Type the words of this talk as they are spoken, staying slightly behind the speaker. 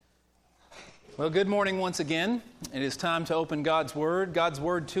Well, good morning once again. It is time to open God's Word. God's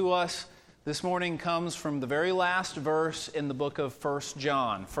Word to us this morning comes from the very last verse in the book of 1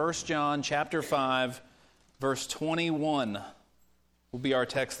 John. 1 John chapter 5, verse 21 will be our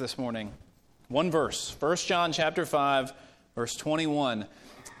text this morning. One verse, 1 John chapter 5, verse 21.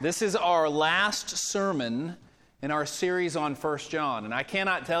 This is our last sermon in our series on 1 John. And I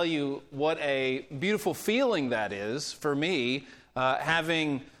cannot tell you what a beautiful feeling that is for me,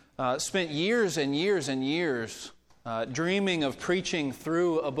 having spent years and years and years dreaming of preaching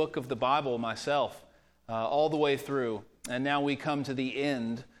through a book of the Bible myself, all the way through. And now we come to the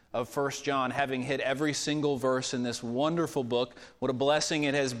end of 1 John, having hit every single verse in this wonderful book. What a blessing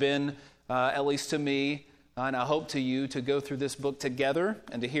it has been, at least to me, and I hope to you, to go through this book together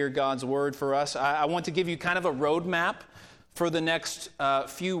and to hear God's Word for us. I want to give you kind of a roadmap for the next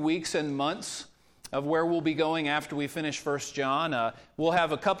few weeks and months of where we'll be going after we finish 1 John. We'll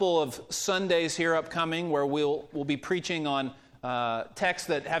have a couple of Sundays here upcoming where we'll be preaching on texts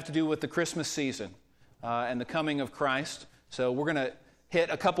that have to do with the Christmas season and the coming of Christ. So we're going to hit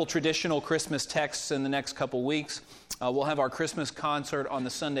a couple traditional Christmas texts in the next couple weeks. We'll have our Christmas concert on the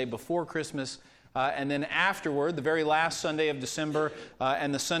Sunday before Christmas. And then afterward, the very last Sunday of December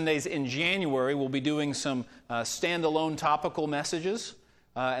and the Sundays in January, we'll be doing some standalone topical messages.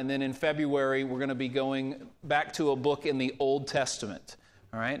 And then in February, we're going to be going back to a book in the Old Testament.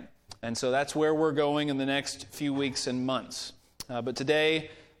 All right? And so that's where we're going in the next few weeks and months. But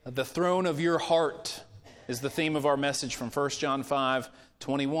today, the throne of your heart is the theme of our message from 1 John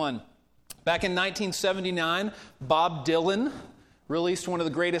 5:21. Back in 1979, Bob Dylan released one of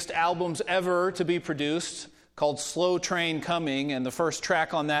the greatest albums ever to be produced, called Slow Train Coming, and the first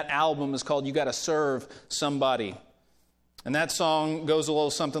track on that album is called You Gotta Serve Somebody. And that song goes a little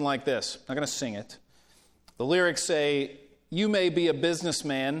something like this. I'm not going to sing it. The lyrics say, "You may be a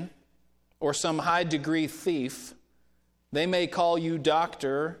businessman or some high-degree thief. They may call you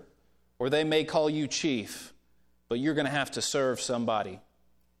doctor or they may call you chief, but you're going to have to serve somebody.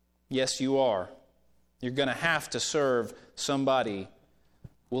 Yes, you are. You're going to have to serve somebody.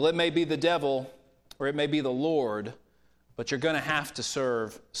 Well, it may be the devil or it may be the Lord, but you're going to have to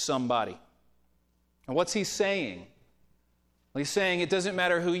serve somebody." And what's he saying? Well, he's saying it doesn't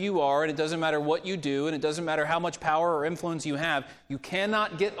matter who you are, and it doesn't matter what you do, and it doesn't matter how much power or influence you have. You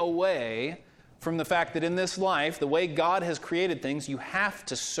cannot get away from the fact that in this life, the way God has created things, you have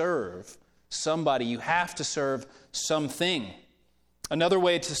to serve somebody. You have to serve something. Another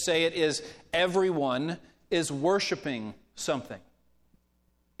way to say it is everyone is worshiping something.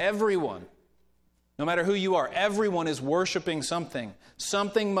 Everyone. No matter who you are, everyone is worshiping something.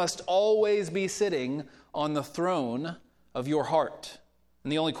 Something must always be sitting on the throne of your heart.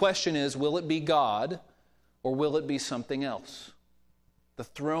 And the only question is, will it be God or will it be something else? The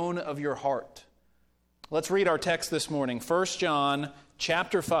throne of your heart. Let's read our text this morning. 1 John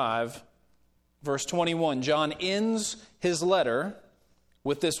chapter 5, verse 21. John ends his letter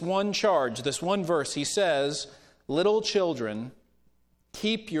with this one charge, this one verse. He says, "Little children,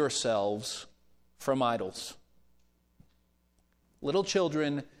 keep yourselves from idols." Little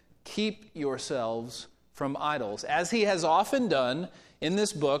children, keep yourselves from idols. As he has often done in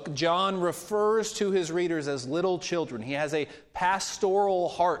this book, John refers to his readers as little children. He has a pastoral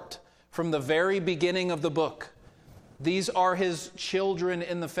heart from the very beginning of the book. These are his children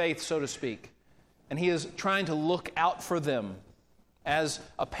in the faith, so to speak. And he is trying to look out for them as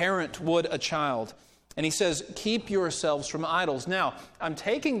a parent would a child. And he says, keep yourselves from idols. Now, I'm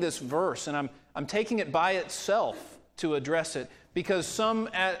taking this verse and I'm taking it by itself to address it, because some,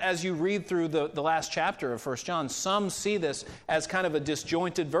 as you read through the last chapter of 1 John, some see this as kind of a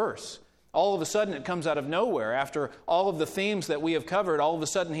disjointed verse. All of a sudden it comes out of nowhere. After all of the themes that we have covered, all of a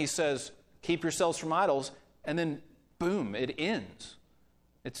sudden he says, keep yourselves from idols, and then boom, it ends.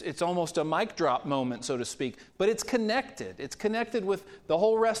 It's almost a mic drop moment, so to speak, but it's connected. It's connected with the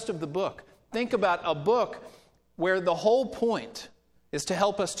whole rest of the book. Think about a book where the whole point is to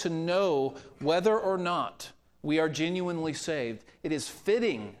help us to know whether or not we are genuinely saved. It is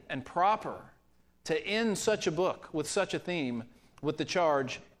fitting and proper to end such a book with such a theme with the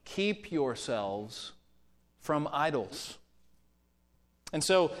charge, keep yourselves from idols. And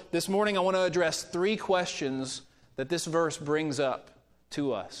so this morning I want to address three questions that this verse brings up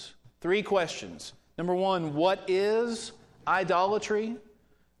to us. Three questions. Number one, what is idolatry?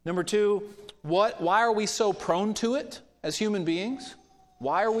 Number two, why are we so prone to it as human beings?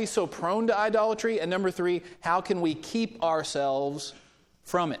 Why are we so prone to idolatry? And number three, how can we keep ourselves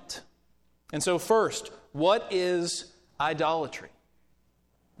from it? And so first, what is idolatry?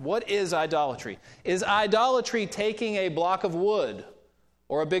 What is idolatry? Is idolatry taking a block of wood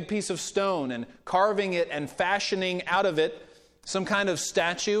or a big piece of stone and carving it and fashioning out of it some kind of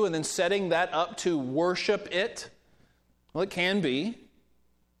statue and then setting that up to worship it? Well, it can be.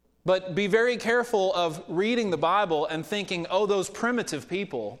 But be very careful of reading the Bible and thinking, oh, those primitive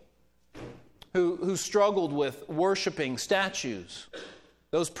people who struggled with worshiping statues.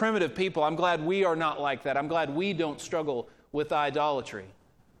 Those primitive people, I'm glad we are not like that. I'm glad we don't struggle with idolatry.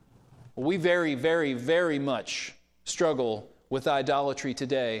 We very, very, very much struggle with idolatry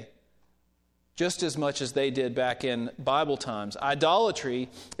today, just as much as they did back in Bible times. Idolatry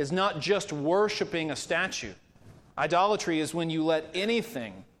is not just worshiping a statue. Idolatry is when you let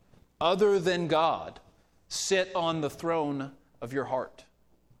anything other than God sit on the throne of your heart.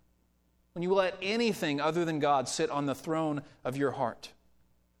 When you let anything other than God sit on the throne of your heart.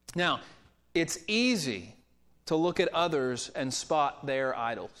 Now, it's easy to look at others and spot their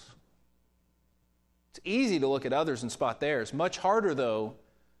idols. It's easy to look at others and spot theirs. Much harder, though,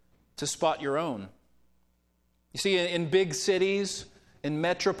 to spot your own. You see, in big cities, in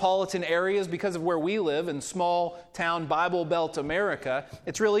metropolitan areas, because of where we live, in small town Bible Belt America,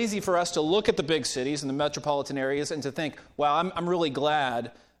 it's real easy for us to look at the big cities and the metropolitan areas and to think, wow, I'm really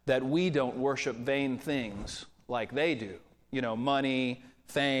glad that we don't worship vain things like they do. You know, money,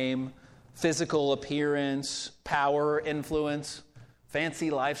 fame, physical appearance, power, influence, fancy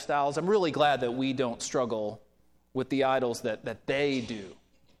lifestyles. I'm really glad that we don't struggle with the idols that they do,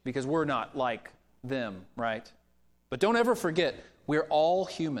 because we're not like them, right? But don't ever forget, we're all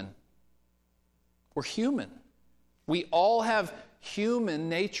human. We're human. We all have human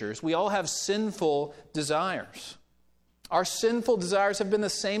natures. We all have sinful desires. Our sinful desires have been the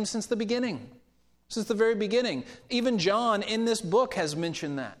same since the beginning, since the very beginning. Even John in this book has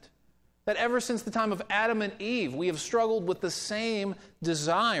mentioned that ever since the time of Adam and Eve, we have struggled with the same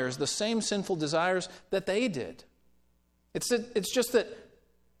desires, the same sinful desires that they did. It's just that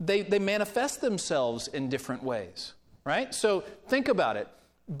they manifest themselves in different ways, right? So think about it.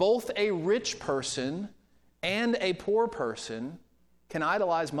 Both a rich person and a poor person can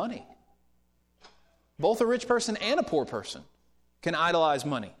idolize money. Both a rich person and a poor person can idolize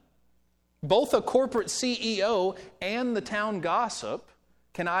money. Both a corporate CEO and the town gossip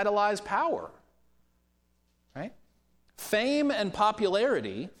can idolize power. Right? Fame and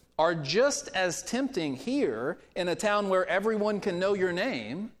popularity are just as tempting here in a town where everyone can know your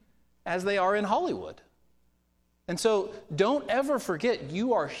name as they are in Hollywood. And so don't ever forget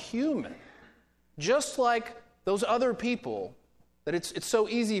you are human. Just like those other people, that it's so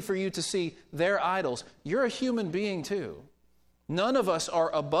easy for you to see their idols. You're a human being too. None of us are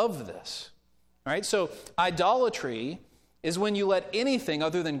above this. All right? So idolatry is when you let anything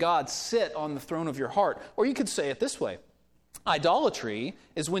other than God sit on the throne of your heart. Or you could say it this way. Idolatry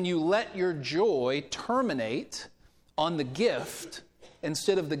is when you let your joy terminate on the gift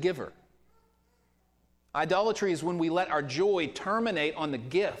instead of the giver. Idolatry is when we let our joy terminate on the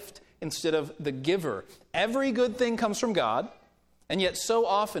gift instead of the giver. Every good thing comes from God, and yet so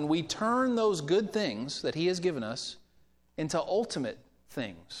often we turn those good things that He has given us into ultimate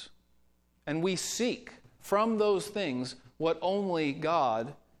things. And we seek from those things what only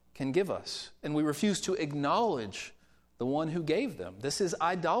God can give us. And we refuse to acknowledge the one who gave them. This is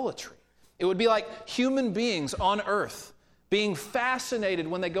idolatry. It would be like human beings on earth being fascinated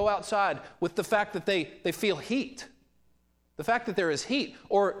when they go outside with the fact that they feel heat. The fact that there is heat.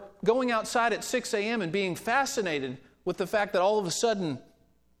 Or going outside at 6 a.m. and being fascinated with the fact that all of a sudden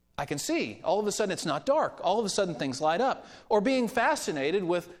I can see. All of a sudden it's not dark. All of a sudden things light up. Or being fascinated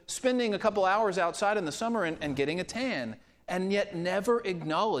with spending a couple hours outside in the summer and getting a tan. And yet never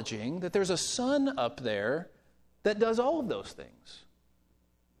acknowledging that there's a sun up there that does all of those things.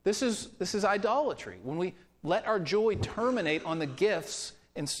 This is idolatry. When we let our joy terminate on the gifts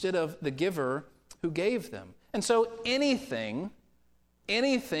instead of the giver who gave them. And so anything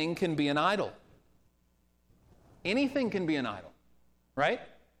can be an idol. Anything can be an idol, right?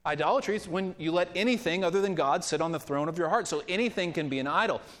 Idolatry is when you let anything other than God sit on the throne of your heart. So anything can be an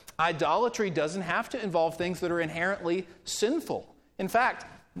idol. Idolatry doesn't have to involve things that are inherently sinful. In fact,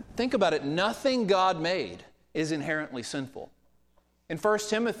 think about it. Nothing God made is inherently sinful. In 1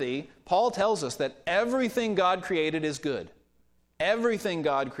 Timothy, Paul tells us that everything God created is good. Everything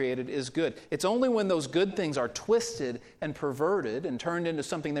God created is good. It's only when those good things are twisted and perverted and turned into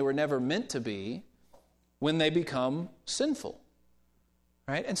something they were never meant to be when they become sinful.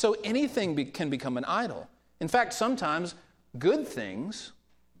 Right? And so anything can become an idol. In fact, sometimes good things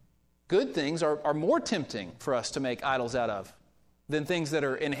are more tempting for us to make idols out of than things that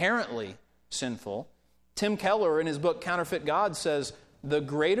are inherently sinful. Tim Keller, in his book Counterfeit God, says, the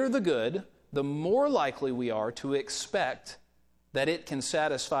greater the good, the more likely we are to expect that it can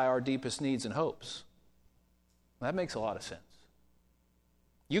satisfy our deepest needs and hopes. That makes a lot of sense.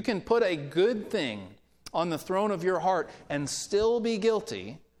 You can put a good thing on the throne of your heart and still be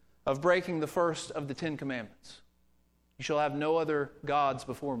guilty of breaking the first of the 10 Commandments. You shall have no other gods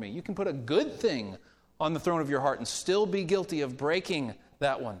before me. You can put a good thing on the throne of your heart and still be guilty of breaking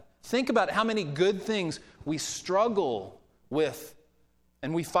that one. Think about how many good things we struggle with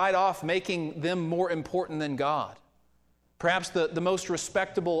and we fight off making them more important than God. Perhaps the most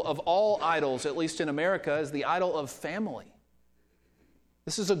respectable of all idols, at least in America, is the idol of family.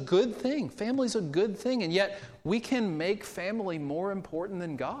 This is a good thing. Family's a good thing, and yet we can make family more important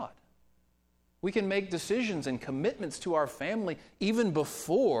than God. We can make decisions and commitments to our family even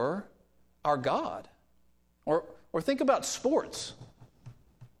before our God. Or think about sports.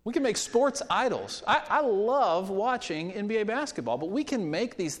 We can make sports idols. I love watching NBA basketball, but we can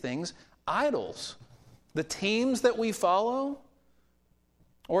make these things idols. The teams that we follow,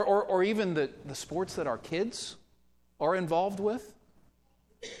 or even the sports that our kids are involved with.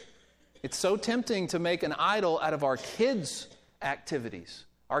 It's so tempting to make an idol out of our kids' activities,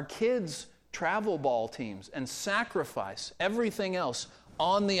 our kids' travel ball teams, and sacrifice everything else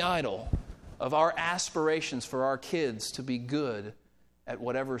on the idol of our aspirations for our kids to be good at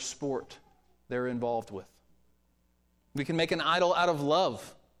whatever sport they're involved with. We can make an idol out of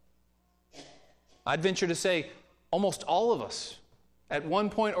love. I'd venture to say almost all of us, at one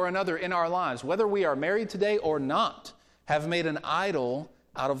point or another in our lives, whether we are married today or not, have made an idol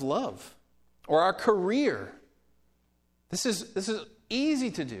out of love. Or our career. This is easy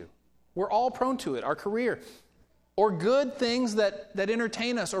to do. We're all prone to it. Our career. Or good things that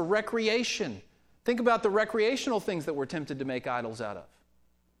entertain us, or recreation. Think about the recreational things that we're tempted to make idols out of.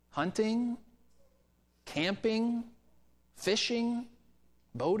 Hunting, camping, fishing,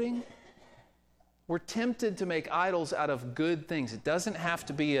 boating. We're tempted to make idols out of good things. It doesn't have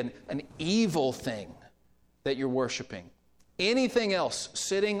to be an evil thing that you're worshiping. Anything else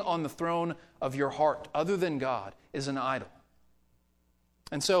sitting on the throne of your heart other than God is an idol.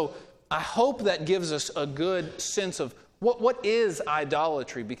 And so I hope that gives us a good sense of what is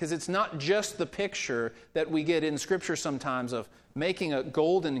idolatry, because it's not just the picture that we get in Scripture sometimes of making a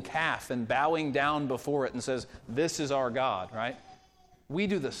golden calf and bowing down before it and says, this is our God, right? We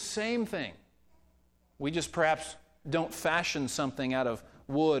do the same thing. We just perhaps don't fashion something out of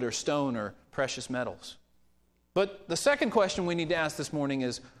wood or stone or precious metals. But the second question we need to ask this morning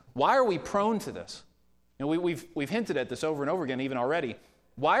is, why are we prone to this? You know, we've hinted at this over and over again, even already.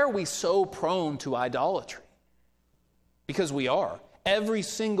 Why are we so prone to idolatry? Because we are. Every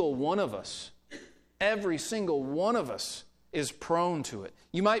single one of us is prone to it.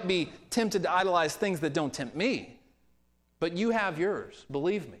 You might be tempted to idolize things that don't tempt me, but you have yours,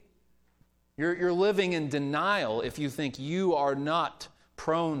 believe me. You're living in denial if you think you are not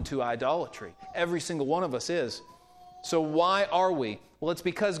prone to idolatry. Every single one of us is. So why are we? Well, it's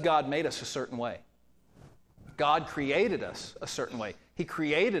because God made us a certain way. God created us a certain way. He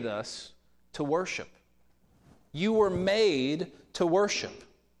created us to worship. You were made to worship.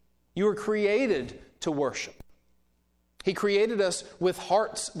 You were created to worship. He created us with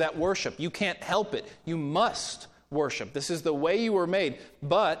hearts that worship. You can't help it. You must worship. This is the way you were made.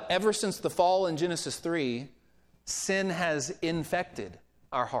 But ever since the fall in Genesis 3, sin has infected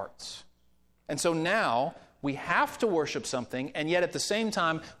our hearts. And so now we have to worship something, and yet at the same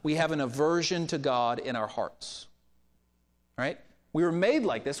time, we have an aversion to God in our hearts. Right? We were made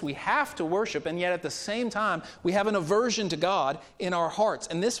like this. We have to worship, and yet at the same time, we have an aversion to God in our hearts.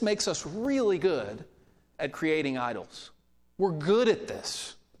 And this makes us really good at creating idols. We're good at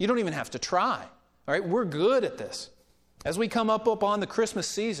this. You don't even have to try. All right? We're good at this. As we come up on the Christmas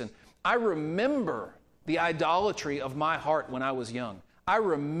season, I remember the idolatry of my heart when I was young. I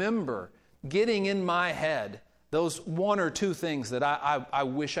remember getting in my head those one or two things that I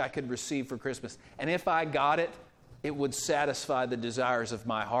wish I could receive for Christmas. And if I got it, it would satisfy the desires of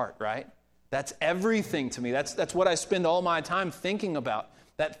my heart, right? That's everything to me. That's what I spend all my time thinking about.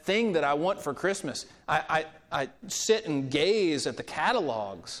 That thing that I want for Christmas. I sit and gaze at the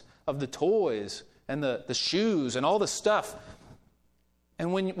catalogs of the toys and the shoes and all the stuff.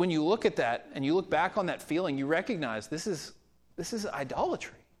 And when you look at that and you look back on that feeling, you recognize this is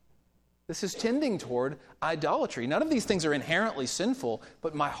idolatry. This is tending toward idolatry. None of these things are inherently sinful,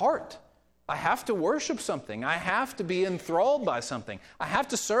 but my heart, I have to worship something. I have to be enthralled by something. I have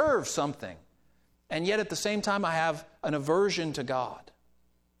to serve something. And yet at the same time, I have an aversion to God.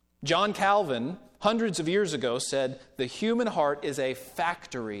 John Calvin, hundreds of years ago, said, the human heart is a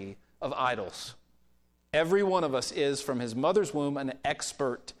factory of idols. Every one of us is, from his mother's womb, an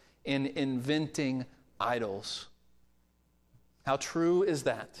expert in inventing idols. How true is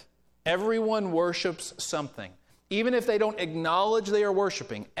that? Everyone worships something. Even if they don't acknowledge they are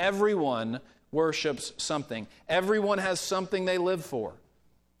worshiping, everyone worships something. Everyone has something they live for,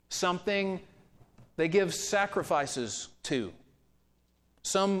 something they give sacrifices to,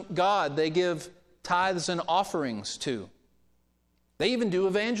 some God they give tithes and offerings to. They even do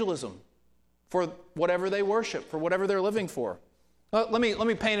evangelism for whatever they worship, for whatever they're living for. Let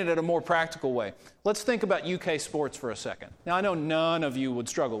me paint it in a more practical way. Let's think about UK sports for a second. Now, I know none of you would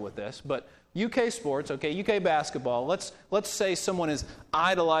struggle with this, but UK sports, okay, UK basketball, let's say someone is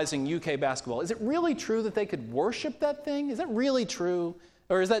idolizing UK basketball. Is it really true that they could worship that thing? Is that really true?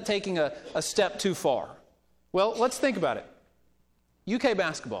 Or is that taking a step too far? Well, let's think about it. UK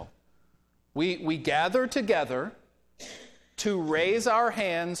basketball. We gather together to raise our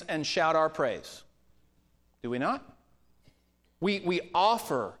hands and shout our praise. Do we not? We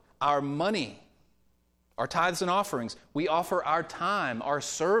offer our money, our tithes and offerings. We offer our time, our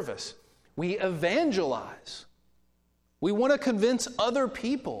service. We evangelize. We want to convince other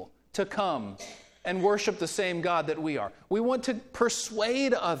people to come and worship the same God that we are. We want to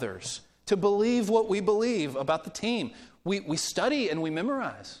persuade others to believe what we believe about the team. We study and we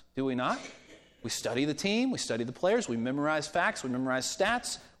memorize, do we not? We study the team, we study the players, we memorize facts, we memorize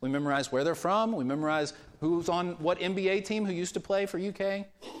stats, we memorize where they're from, we memorize who's on what NBA team who used to play for UK.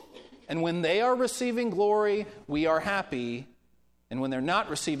 And when they are receiving glory, we are happy. And when they're not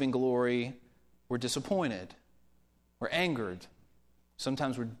receiving glory, we're disappointed. We're angered.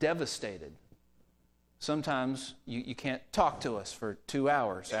 Sometimes we're devastated. Sometimes you can't talk to us for 2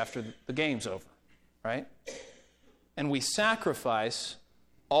 hours after the game's over, right? And we sacrifice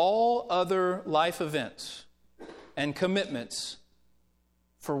all other life events and commitments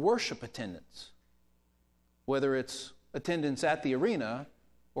for worship attendance, whether it's attendance at the arena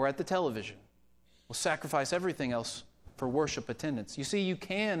or at the television. We'll sacrifice everything else for worship attendance. You see, you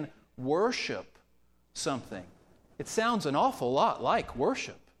can worship something. It sounds an awful lot like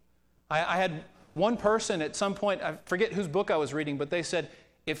worship. I had one person at some point, I forget whose book I was reading, but they said,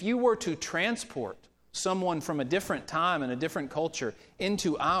 if you were to transport someone from a different time and a different culture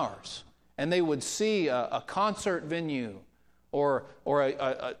into ours, and they would see a concert venue or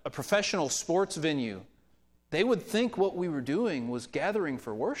a professional sports venue, they would think what we were doing was gathering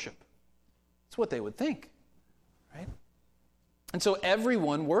for worship. That's what they would think, right? And so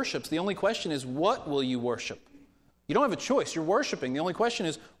everyone worships. The only question is, what will you worship? You don't have a choice. You're worshiping. The only question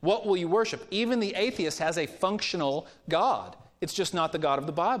is, what will you worship? Even the atheist has a functional God. It's just not the God of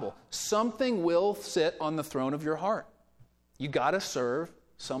the Bible. Something will sit on the throne of your heart. You got to serve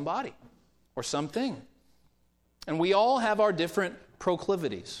somebody or something. And we all have our different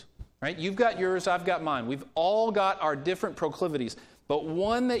proclivities, right? You've got yours, I've got mine. We've all got our different proclivities, but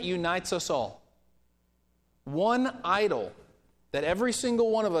one that unites us all, one idol that every single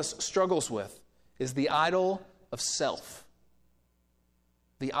one of us struggles with, is the idol of self,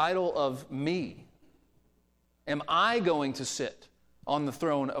 the idol of me. Am I going to sit on the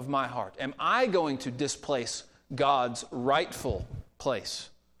throne of my heart? Am I going to displace God's rightful place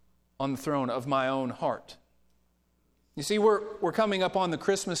on the throne of my own heart? You see, we're coming up on the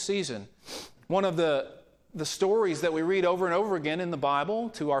Christmas season. One of the stories that we read over and over again in the Bible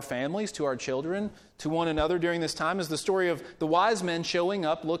to our families, to our children, to one another during this time is the story of the wise men showing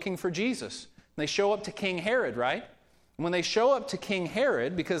up looking for Jesus. They show up to King Herod, right? And when they show up to King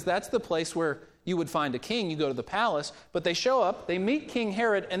Herod, because that's the place where you would find a king, you go to the palace, but they show up, they meet King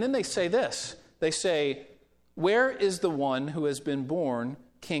Herod, and then they say this. They say, "Where is the one who has been born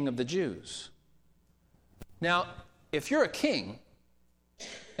King of the Jews?" Now, if you're a king,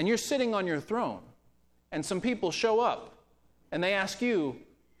 and you're sitting on your throne, and some people show up, and they ask you,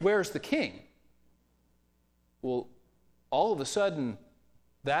 "Where's the king?" Well, all of a sudden,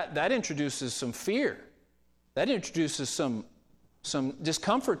 that introduces some fear. That introduces some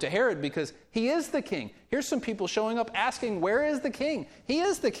discomfort to Herod because he is the king. Here's some people showing up asking, "Where is the king?" He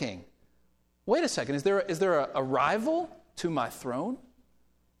is the king. Wait a second, is there a rival to my throne?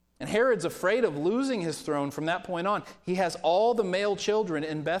 And Herod's afraid of losing his throne from that point on. He has all the male children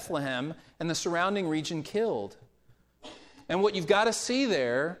in Bethlehem and the surrounding region killed. And what you've got to see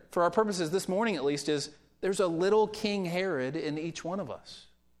there, for our purposes this morning at least, is there's a little King Herod in each one of us.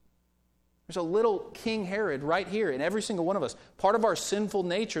 There's a little King Herod right here in every single one of us. Part of our sinful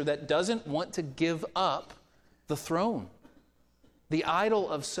nature that doesn't want to give up the throne, the idol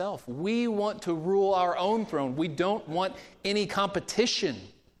of self. We want to rule our own throne. We don't want any competition.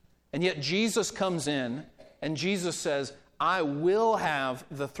 And yet Jesus comes in and Jesus says, "I will have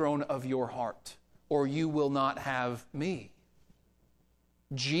the throne of your heart, or you will not have me."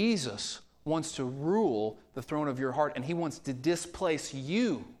 Jesus wants to rule the throne of your heart, and he wants to displace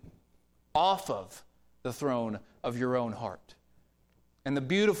you off of the throne of your own heart. And the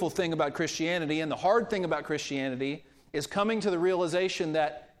beautiful thing about Christianity and the hard thing about Christianity is coming to the realization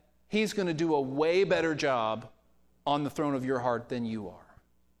that he's going to do a way better job on the throne of your heart than you are.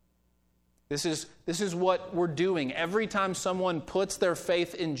 This is what we're doing every time someone puts their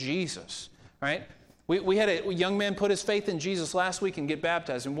faith in Jesus, right? We had a young man put his faith in Jesus last week and get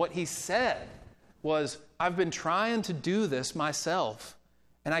baptized, and what he said was, I've been trying to do this myself,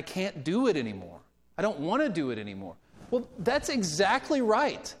 and I can't do it anymore. I don't want to do it anymore. Well, that's exactly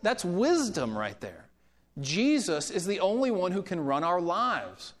right. That's wisdom right there. Jesus is the only one who can run our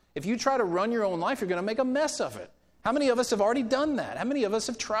lives. If you try to run your own life, you're going to make a mess of it. How many of us have already done that? How many of us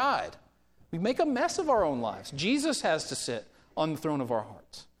have tried? We make a mess of our own lives. Jesus has to sit on the throne of our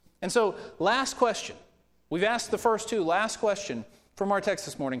hearts. And so, last question. We've asked the first two. Last question from our text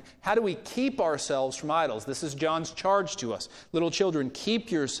this morning. How do we keep ourselves from idols? This is John's charge to us. Little children, keep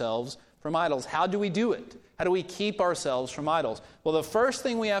yourselves from idols. How do we do it? How do we keep ourselves from idols? Well, the first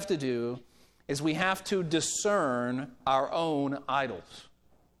thing we have to do is we have to discern our own idols.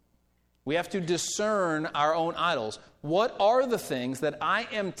 We have to discern our own idols. What are the things that I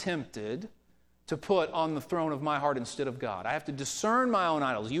am tempted to put on the throne of my heart instead of God? I have to discern my own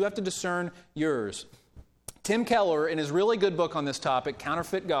idols. You have to discern yours. Tim Keller, in his really good book on this topic,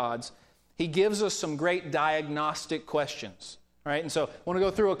 Counterfeit Gods, he gives us some great diagnostic questions. Right? And so I want to go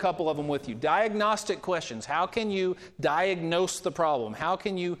through a couple of them with you. Diagnostic questions. How can you diagnose the problem? How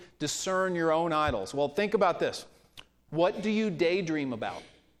can you discern your own idols? Well, think about this. What do you daydream about?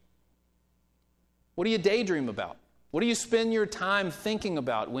 What do you daydream about? What do you spend your time thinking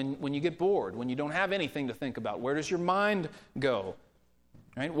about when you get bored, when you don't have anything to think about? Where does your mind go?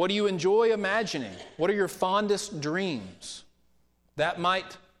 Right? What do you enjoy imagining? What are your fondest dreams? That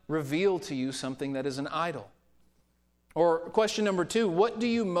might reveal to you something that is an idol. Or question number 2, what do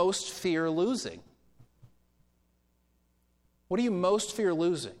you most fear losing? What do you most fear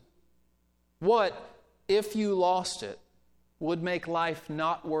losing? What, if you lost it, would make life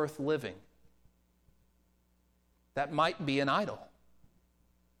not worth living? That might be an idol.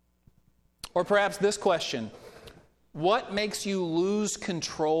 Or perhaps this question, what makes you lose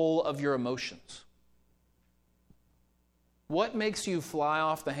control of your emotions? What makes you fly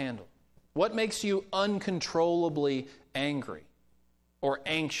off the handle? What makes you uncontrollably angry or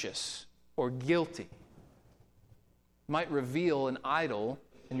anxious or guilty? Might reveal an idol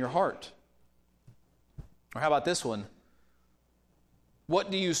in your heart. Or how about this one?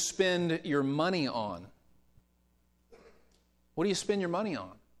 What do you spend your money on? What do you spend your money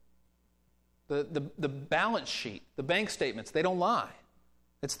on? The balance sheet, the bank statements, they don't lie.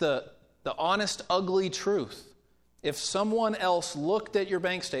 It's the honest, ugly truth. If someone else looked at your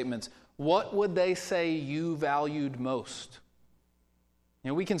bank statements, what would they say you valued most? You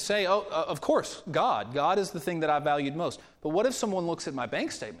know, we can say, oh, of course, God. God is the thing that I valued most. But what if someone looks at my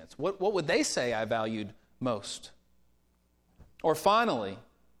bank statements? What would they say I valued most? Or finally,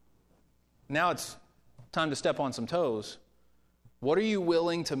 now it's time to step on some toes. What are you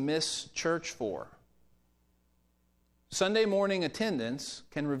willing to miss church for? Sunday morning attendance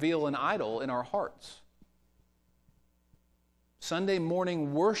can reveal an idol in our hearts. Sunday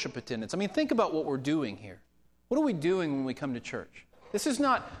morning worship attendance. I mean, think about what we're doing here. What are we doing when we come to church? This is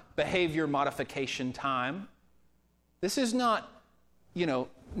not behavior modification time. This is not,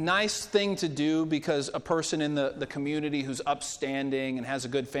 nice thing to do because a person in the community who's upstanding and has a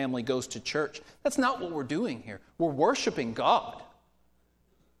good family goes to church. That's not what we're doing here. We're worshiping God.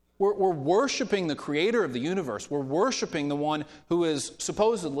 We're worshiping the creator of the universe. We're worshiping the one who is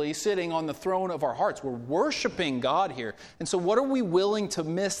supposedly sitting on the throne of our hearts. We're worshiping God here. And so what are we willing to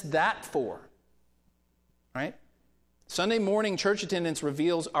miss that for? Right? Sunday morning church attendance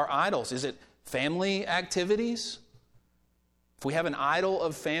reveals our idols. Is it family activities? If we have an idol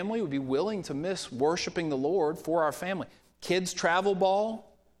of family, we'd be willing to miss worshiping the Lord for our family. Kids' travel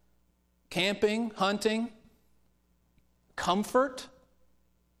ball, camping, hunting, comfort.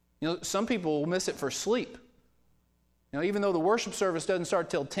 Some people will miss it for sleep. Even though the worship service doesn't start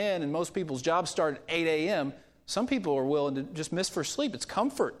till 10 and most people's jobs start at 8 a.m., some people are willing to just miss for sleep. It's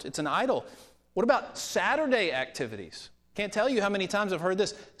comfort. It's an idol. What about Saturday activities? Can't tell you how many times I've heard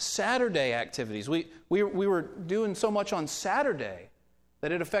this. Saturday activities. We were doing so much on Saturday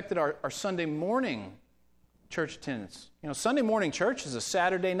that it affected our Sunday morning church attendance. Sunday morning church is a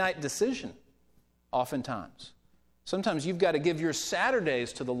Saturday night decision oftentimes. Sometimes you've got to give your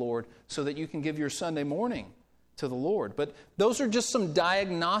Saturdays to the Lord so that you can give your Sunday morning to the Lord. But those are just some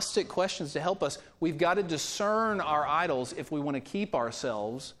diagnostic questions to help us. We've got to discern our idols if we want to keep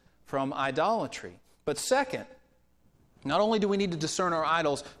ourselves from idolatry. But second, not only do we need to discern our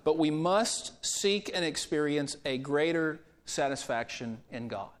idols, but we must seek and experience a greater satisfaction in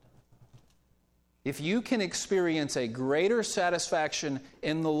God. If you can experience a greater satisfaction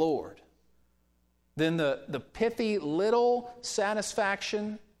in the Lord than the pithy little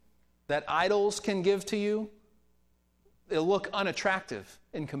satisfaction that idols can give to you, it'll look unattractive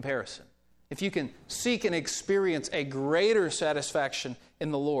in comparison. If you can seek and experience a greater satisfaction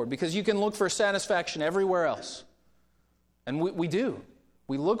in the Lord, because you can look for satisfaction everywhere else. And we do.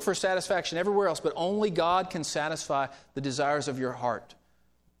 We look for satisfaction everywhere else, but only God can satisfy the desires of your heart.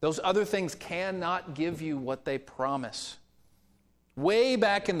 Those other things cannot give you what they promise. Way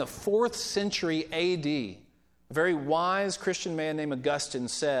back in the 4th century A.D., a very wise Christian man named Augustine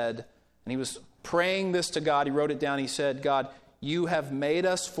said, and he was praying this to God, he wrote it down, he said, God, you have made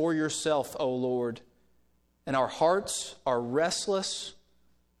us for yourself, O Lord, and our hearts are restless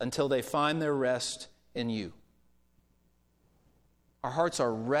until they find their rest in you. Our hearts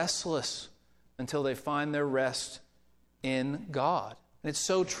are restless until they find their rest in God. And it's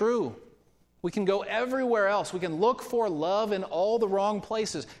so true. We can go everywhere else. We can look for love in all the wrong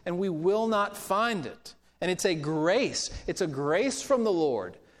places, and we will not find it. And it's a grace. It's a grace from the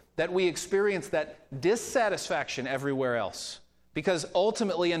Lord that we experience that dissatisfaction everywhere else. Because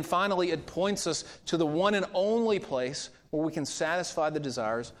ultimately and finally it points us to the one and only place where we can satisfy the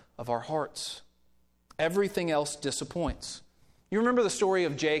desires of our hearts. Everything else disappoints. You remember the story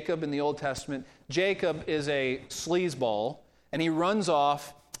of Jacob in the Old Testament? Jacob is a sleazeball, and he runs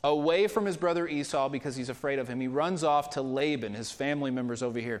off away from his brother Esau because he's afraid of him. He runs off to Laban, his family members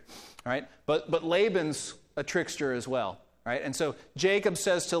over here. All right? But Laban's a trickster as well. Right? And so Jacob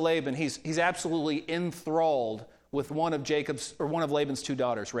says to Laban, he's absolutely enthralled with one of Laban's 2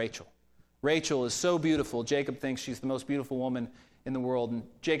 daughters, Rachel. Rachel is so beautiful. Jacob thinks she's the most beautiful woman in the world. And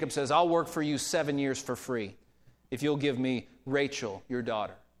Jacob says, I'll work for you 7 years for free if you'll give me Rachel, your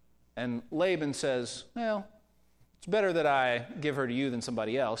daughter. And Laban says, well, it's better that I give her to you than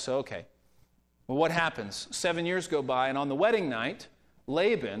somebody else, so okay. Well, what happens? 7 years go by, and on the wedding night,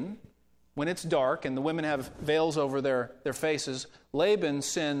 Laban, when it's dark and the women have veils over their faces, Laban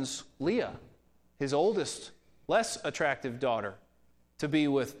sends Leah, his oldest, less attractive daughter, to be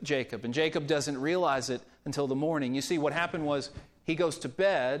with Jacob. And Jacob doesn't realize it until the morning. You see, what happened was he goes to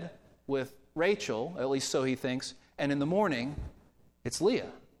bed with Rachel, at least so he thinks, and in the morning, it's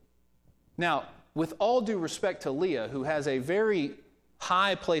Leah. Now, with all due respect to Leah, who has a very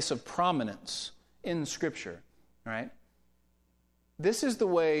high place of prominence in Scripture, right? This is the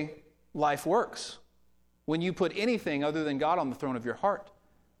way life works. When you put anything other than God on the throne of your heart,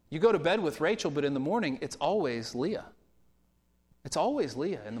 you go to bed with Rachel, but in the morning, it's always Leah. It's always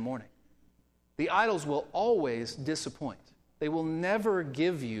Leah in the morning. The idols will always disappoint. They will never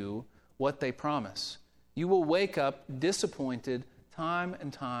give you what they promise. You will wake up disappointed time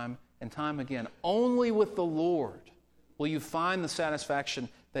and time and time again. Only with the Lord will you find the satisfaction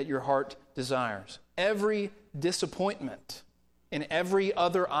that your heart desires. Every disappointment in every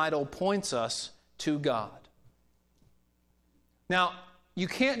other idol points us to God. Now, you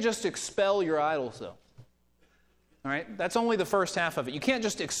can't just expel your idols, though. All right? That's only the first half of it. You can't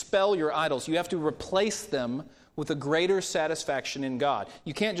just expel your idols. You have to replace them with a greater satisfaction in God.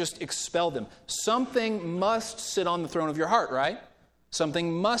 You can't just expel them. Something must sit on the throne of your heart, right?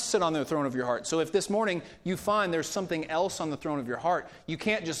 Something must sit on the throne of your heart. So if this morning you find there's something else on the throne of your heart, you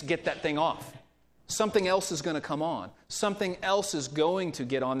can't just get that thing off. Something else is going to come on. Something else is going to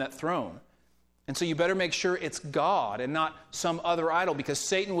get on that throne. And so you better make sure it's God and not some other idol, because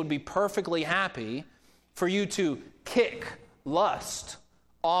Satan would be perfectly happy for you to kick lust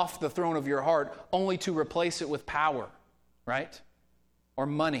off the throne of your heart only to replace it with power, right? Or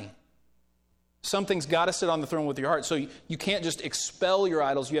money. Something's got to sit on the throne with your heart. So you can't just expel your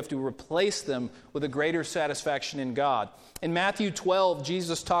idols. You have to replace them with a greater satisfaction in God. In Matthew 12,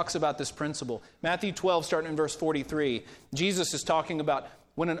 Jesus talks about this principle. Matthew 12, starting in verse 43, Jesus is talking about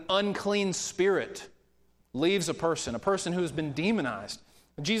when an unclean spirit leaves a person who has been demonized.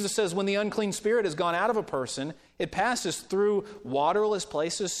 Jesus says when the unclean spirit has gone out of a person, it passes through waterless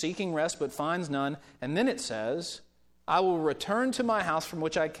places seeking rest but finds none. And then it says, I will return to my house from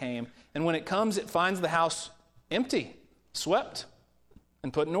which I came. And when it comes, it finds the house empty, swept,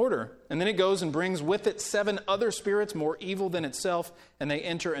 and put in order. And then it goes and brings with it 7 other spirits more evil than itself, and they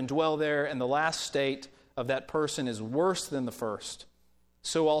enter and dwell there. And the last state of that person is worse than the first.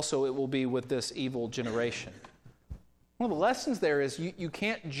 So also it will be with this evil generation. One of the lessons there is you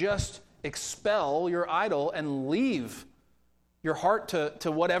can't just expel your idol and leave your heart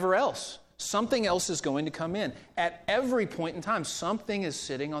to whatever else. something else is going to come in. At every point in time, something is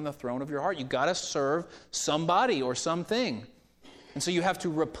sitting on the throne of your heart. You've got to serve somebody or something. And so you have to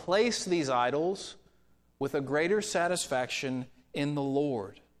replace these idols with a greater satisfaction in the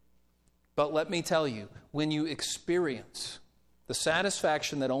Lord. But let me tell you, when you experience the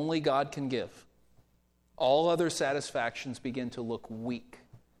satisfaction that only God can give, all other satisfactions begin to look weak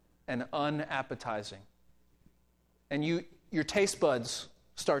and unappetizing. And your taste buds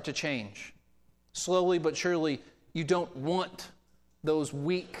start to change. Slowly but surely, you don't want those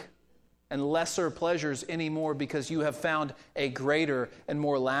weak and lesser pleasures anymore because you have found a greater and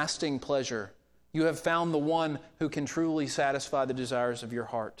more lasting pleasure. You have found the one who can truly satisfy the desires of your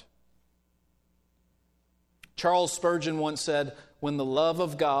heart. Charles Spurgeon once said, "When the love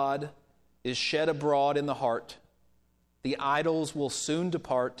of God is shed abroad in the heart, the idols will soon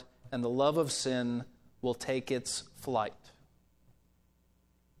depart, and the love of sin will take its flight."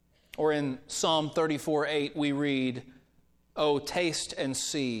 Or in Psalm 34:8, we read, "Oh, taste and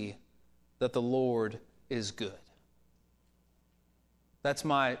see that the Lord is good." That's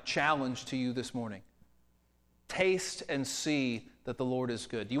my challenge to you this morning. Taste and see that the Lord is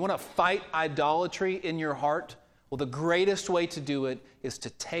good. Do you want to fight idolatry in your heart? Well, the greatest way to do it is to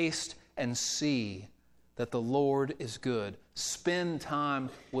taste and see that the Lord is good. Spend time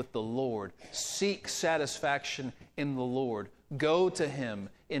with the Lord. Seek satisfaction in the Lord. Go to Him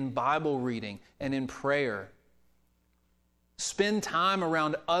in Bible reading and in prayer. Spend time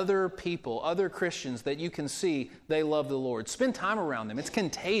around other people, other Christians that you can see they love the Lord. Spend time around them. It's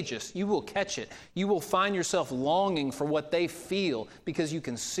contagious. You will catch it. You will find yourself longing for what they feel because you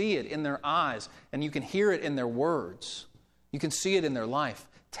can see it in their eyes and you can hear it in their words. You can see it in their life.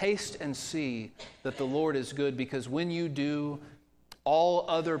 Taste and see that the Lord is good, because when you do, all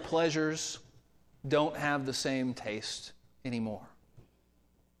other pleasures don't have the same taste anymore.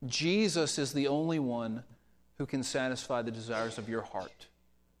 Jesus is the only one who can satisfy the desires of your heart.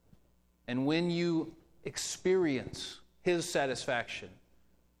 And when you experience His satisfaction,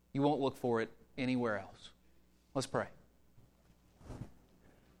 you won't look for it anywhere else. Let's pray.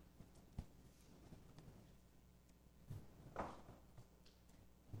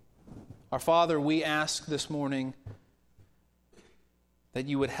 Our Father, we ask this morning that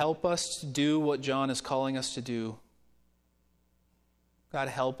you would help us to do what John is calling us to do. God,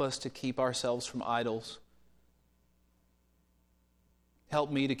 help us to keep ourselves from idols.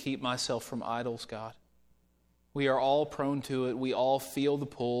 Help me to keep myself from idols, God. We are all prone to it. We all feel the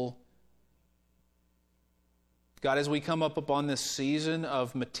pull. God, as we come up upon this season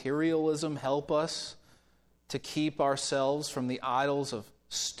of materialism, help us to keep ourselves from the idols of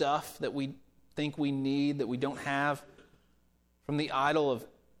stuff that we think we need, that we don't have, from the idol of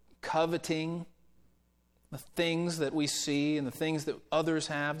coveting the things that we see and the things that others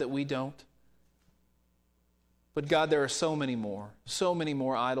have that we don't. But God, there are so many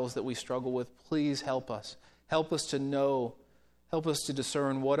more idols that we struggle with. Please help us. Help us to know, help us to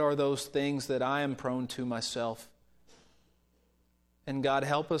discern what are those things that I am prone to myself. And God,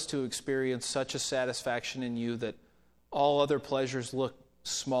 help us to experience such a satisfaction in you that all other pleasures look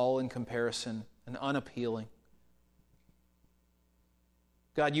small in comparison and unappealing.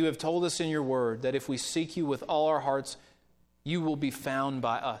 God, you have told us in your word that if we seek you with all our hearts, you will be found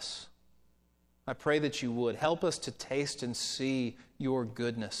by us. I pray that you would. Help us to taste and see your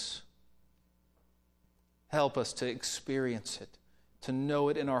goodness. Help us to experience it, to know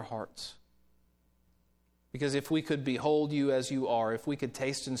it in our hearts. Because if we could behold you as you are, if we could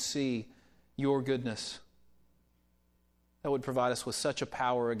taste and see your goodness, that would provide us with such a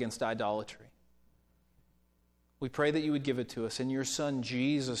power against idolatry. We pray that you would give it to us in your Son,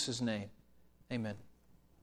 Jesus' name. Amen.